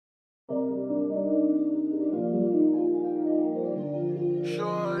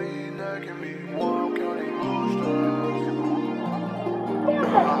Shorty necking me while I'm counting blue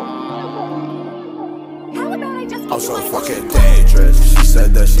I'm so fucking dangerous. She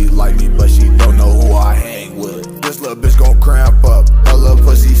said that she like me, but she don't know who I hang with. This little bitch gon' cramp up, her little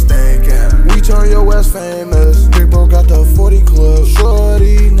pussy stinking. We turn your ass famous. Big bro got the 40 club.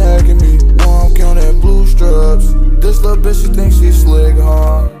 Shorty necking me while I'm counting blue strips. This little bitch, she thinks she slick,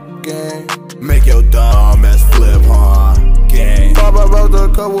 huh? Gang. Make your dumb ass flip, huh? Gang. Pop up out the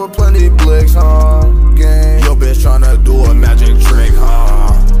cup with plenty blicks, huh? Gang. Yo bitch tryna do a magic trick,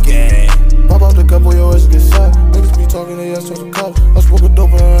 huh? Gang. Pop out the cup where your ass get shot. Niggas be talking, they ass to the cops. I smoke a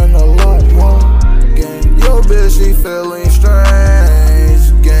dope and a lot, huh? Gang. Yo bitch, she feeling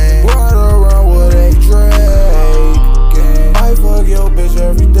strange, gang. Ride around with a Drake, gang. I fuck your bitch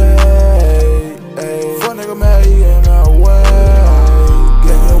every day, ayy. Fuck nigga mad, he in the way.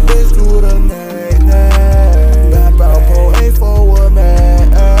 Gang, your bitch do the nay-nay. Bap out, po, ain't forward,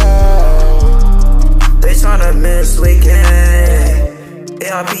 man, ayy. They tryna miss weekend.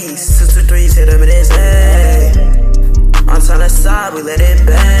 ARP, 623, hit them in his head. I'm tryna side, we let it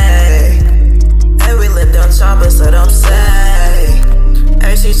bang. And we live down choppers, let them say.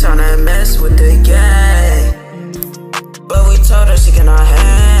 And she tryna mess with the gang. But we told her she cannot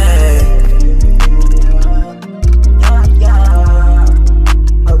hang.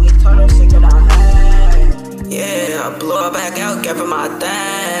 But we told her she cannot hang. Yeah, I blew her back out, gave her my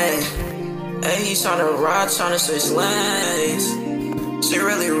thing. And he tryna ride, tryna switch lanes. She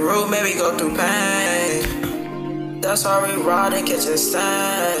really rude, made me go through pain. That's why we ride and catching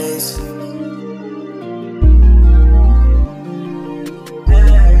stains.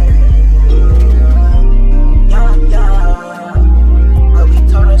 But we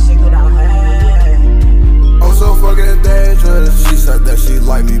told her she could not hang. I'm so fucking dangerous. She said that she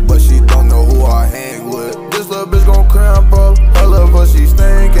like me, but she don't know who I hang with. This little bitch gon' cramp up, her little pussy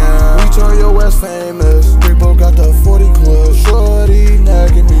stinking. We turn your ass famous.